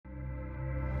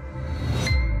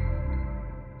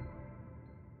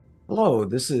Hello,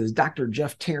 this is Dr.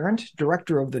 Jeff Tarrant,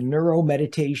 Director of the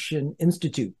NeuroMeditation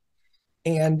Institute.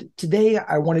 And today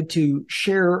I wanted to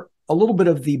share a little bit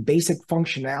of the basic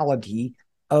functionality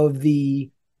of the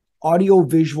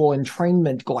audio-visual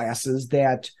entrainment glasses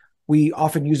that we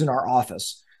often use in our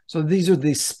office. So these are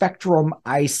the Spectrum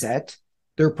Eyeset.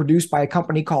 They're produced by a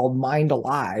company called Mind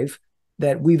Alive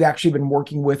that we've actually been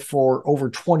working with for over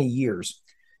 20 years.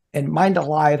 And Mind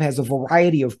Alive has a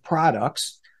variety of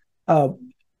products.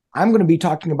 I'm going to be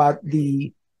talking about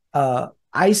the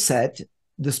Eyeset,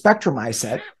 the Spectrum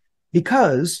Eyeset,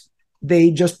 because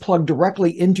they just plug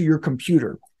directly into your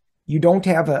computer. You don't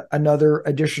have another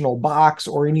additional box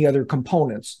or any other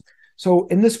components. So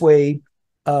in this way,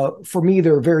 for me,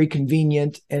 they're very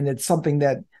convenient, and it's something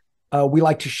that we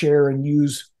like to share and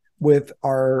use with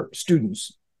our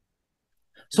students.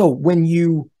 So when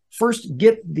you first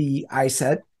get the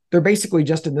Eyeset, they're basically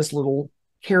just in this little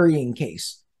carrying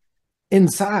case.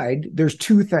 Inside, there's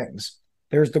two things.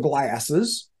 There's the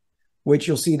glasses, which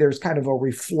you'll see there's kind of a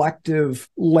reflective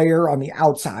layer on the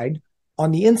outside.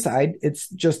 On the inside, it's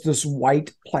just this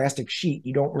white plastic sheet.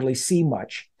 You don't really see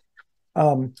much.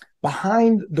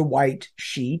 Behind the white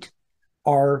sheet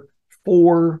are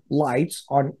 4 lights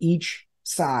on each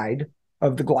side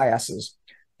of the glasses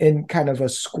in kind of a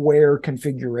square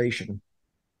configuration.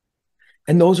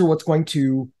 And those are what's going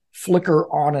to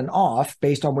flicker on and off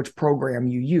based on which program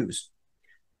you use.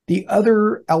 The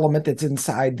other element that's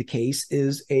inside the case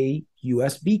is a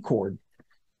USB cord.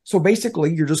 So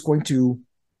basically, you're just going to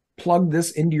plug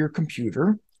this into your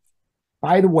computer.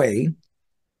 By the way,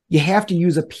 you have to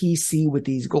use a PC with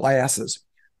these glasses.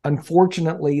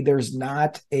 Unfortunately, there's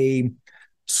not a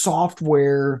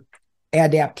software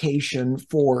adaptation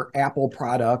for Apple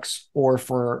products or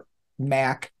for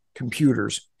Mac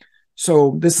computers.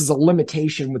 So this is a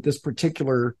limitation with this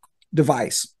particular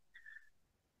device.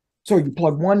 So you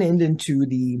plug one end into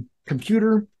the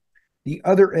computer, the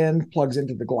other end plugs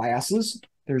into the glasses.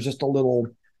 There's just a little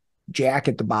jack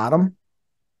at the bottom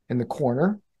in the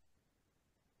corner.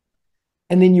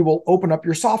 And then you will open up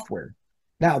your software.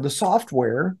 Now, the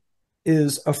software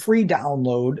is a free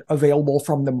download available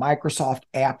from the Microsoft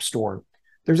App Store.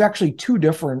 There's actually 2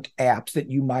 different apps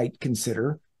that you might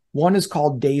consider. One is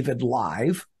called David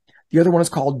Live. The other one is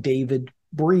called David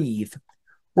Breathe.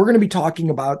 We're going to be talking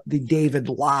about the David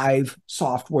Live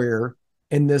software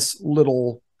in this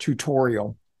little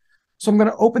tutorial. So I'm going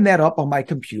to open that up on my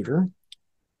computer,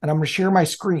 and I'm going to share my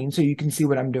screen so you can see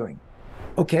what I'm doing.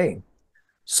 Okay,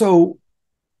 so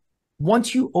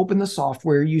once you open the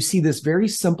software, you see this very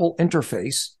simple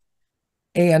interface.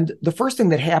 And the first thing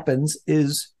that happens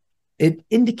is it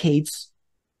indicates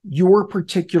your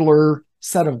particular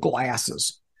set of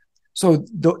glasses. So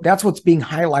that's what's being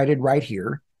highlighted right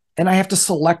here. And I have to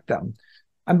select them.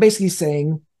 I'm basically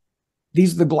saying,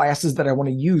 these are the glasses that I want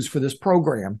to use for this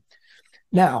program.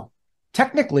 Now,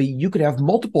 technically, you could have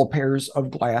multiple pairs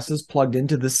of glasses plugged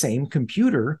into the same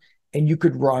computer, and you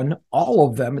could run all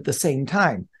of them at the same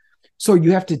time. So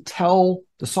you have to tell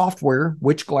the software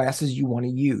which glasses you want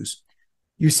to use.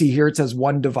 You see here, it says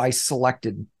one device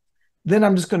selected. Then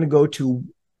I'm just going to go to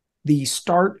the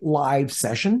Start Live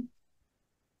session.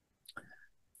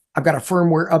 I've got a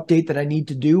firmware update that I need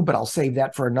to do, but I'll save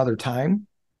that for another time.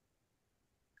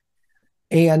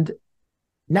 And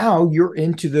now you're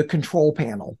into the control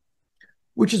panel,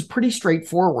 which is pretty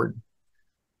straightforward.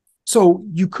 So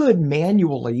you could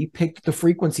manually pick the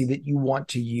frequency that you want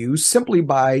to use simply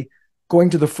by going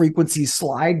to the frequency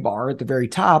slide bar at the very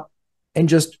top and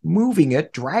just moving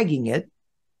it, dragging it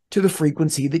to the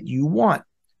frequency that you want.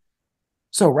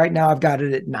 So right now I've got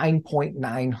it at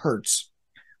 9.9 hertz.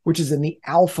 Which is in the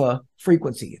alpha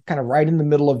frequency, kind of right in the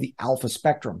middle of the alpha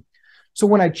spectrum. So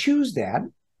when I choose that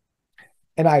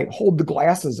and I hold the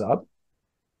glasses up,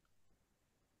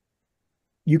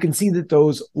 you can see that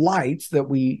those lights that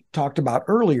we talked about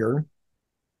earlier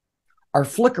are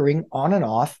flickering on and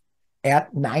off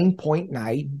at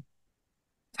 9.9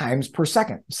 times per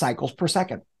second, cycles per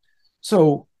second.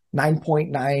 So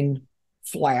 9.9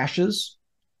 flashes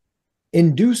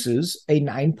induces a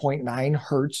 9.9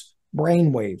 hertz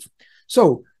brainwave.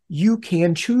 So you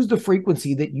can choose the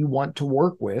frequency that you want to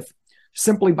work with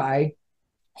simply by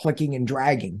clicking and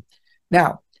dragging.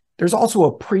 Now, there's also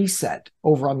a preset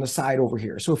over on the side over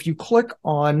here. So if you click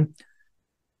on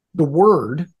the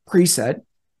word preset,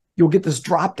 you'll get this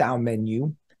drop-down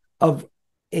menu of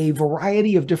a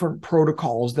variety of different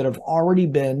protocols that have already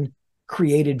been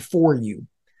created for you.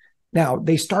 Now,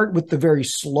 they start with the very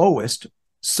slowest,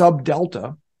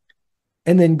 sub-delta,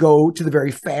 and then go to the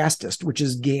very fastest, which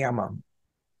is gamma.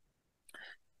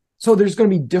 So there's going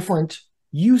to be different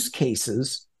use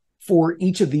cases for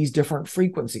each of these different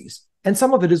frequencies. And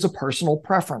some of it is a personal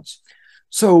preference.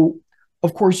 So,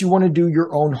 of course, you want to do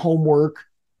your own homework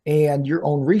and your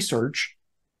own research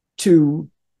to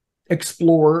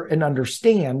explore and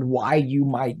understand why you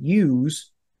might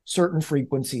use certain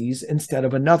frequencies instead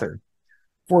of another.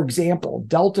 For example,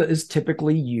 delta is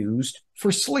typically used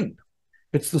for sleep.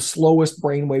 It's the slowest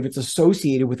brainwave. It's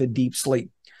associated with a deep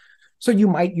sleep. So you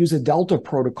might use a delta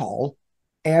protocol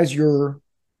as you're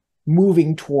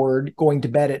moving toward going to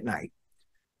bed at night.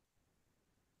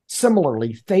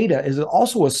 Similarly, theta is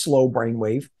also a slow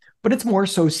brainwave, but it's more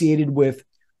associated with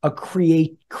a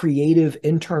creative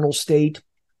internal state,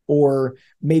 or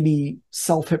maybe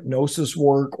self-hypnosis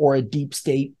work, or a deep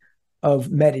state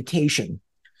of meditation.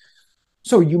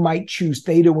 So you might choose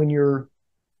theta when you're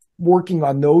working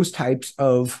on those types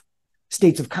of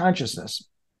states of consciousness.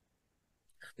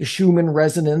 The Schumann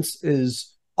resonance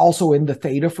is also in the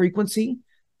theta frequency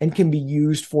and can be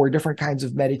used for different kinds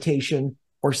of meditation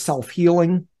or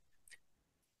self-healing.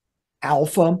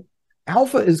 Alpha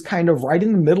is kind of right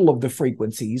in the middle of the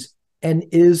frequencies and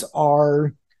is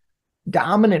our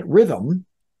dominant rhythm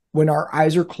when our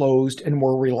eyes are closed and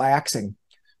we're relaxing.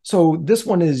 So this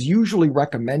one is usually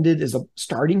recommended as a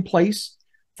starting place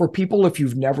for people if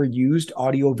you've never used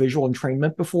audio-visual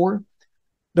entrainment before.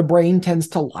 The brain tends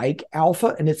to like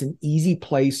alpha, and it's an easy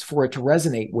place for it to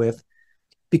resonate with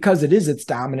because it is its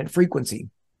dominant frequency.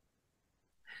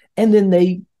 And then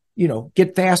they,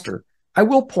 get faster. I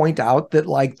will point out that,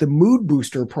 like the mood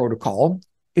booster protocol,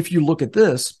 if you look at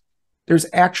this, there's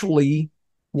actually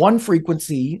one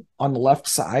frequency on the left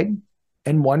side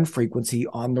and one frequency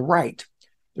on the right.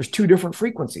 There's two different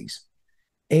frequencies.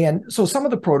 And so some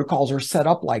of the protocols are set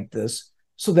up like this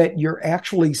so that you're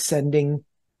actually sending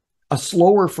a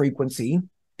slower frequency,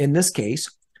 in this case,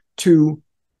 to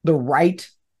the right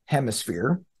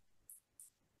hemisphere.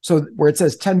 So where it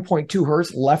says 10.2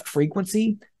 hertz left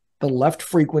frequency, the left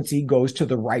frequency goes to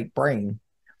the right brain.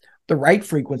 The right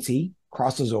frequency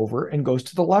crosses over and goes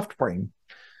to the left brain.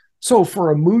 So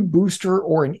for a mood booster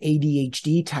or an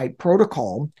ADHD type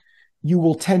protocol, you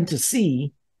will tend to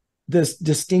see this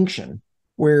distinction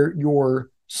where you're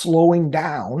slowing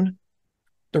down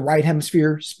the right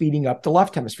hemisphere, speeding up the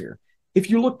left hemisphere. If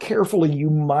you look carefully, you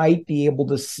might be able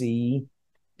to see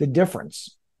the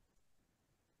difference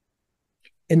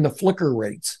in the flicker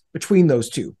rates between those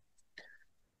two.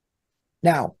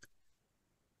 Now,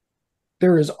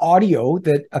 there is audio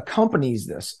that accompanies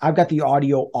this. I've got the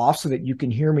audio off so that you can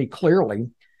hear me clearly.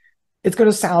 It's going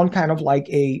to sound kind of like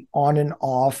a on and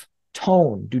off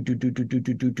tone. Do, do, do, do, do,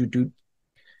 do, do, do, do.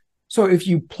 So if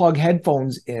you plug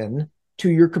headphones in to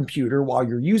your computer while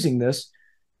you're using this,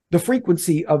 the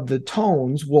frequency of the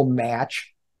tones will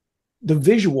match the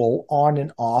visual on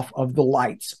and off of the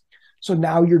lights. So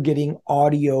now you're getting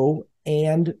audio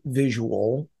and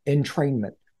visual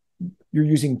entrainment. You're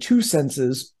using two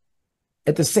senses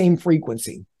at the same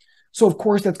frequency. So of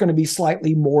course, that's going to be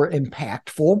slightly more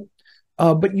impactful,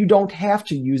 but you don't have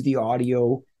to use the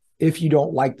audio if you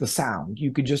don't like the sound.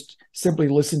 You could just simply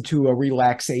listen to a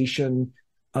relaxation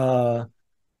audio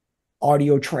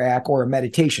track or a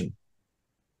meditation.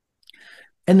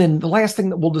 And then the last thing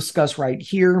that we'll discuss right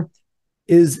here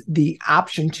is the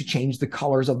option to change the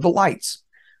colors of the lights.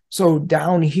 So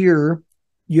down here,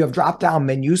 you have drop-down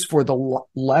menus for the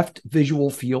left visual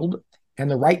field and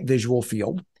the right visual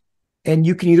field. And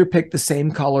you can either pick the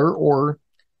same color or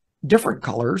different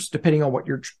colors, depending on what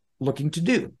you're looking to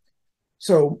do.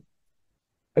 So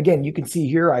again, you can see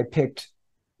here, I picked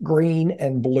green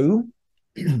and blue.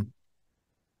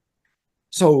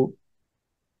 So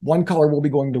one color will be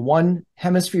going to one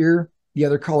hemisphere, the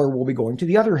other color will be going to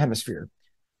the other hemisphere.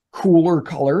 Cooler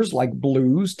colors like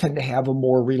blues tend to have a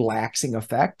more relaxing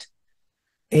effect,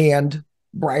 and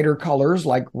brighter colors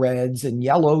like reds and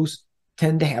yellows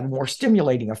tend to have a more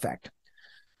stimulating effect.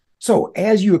 So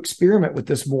as you experiment with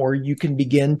this more, you can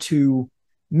begin to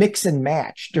mix and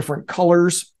match different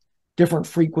colors, different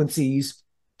frequencies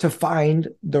to find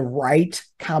the right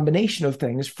combination of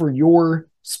things for your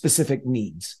specific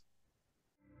needs.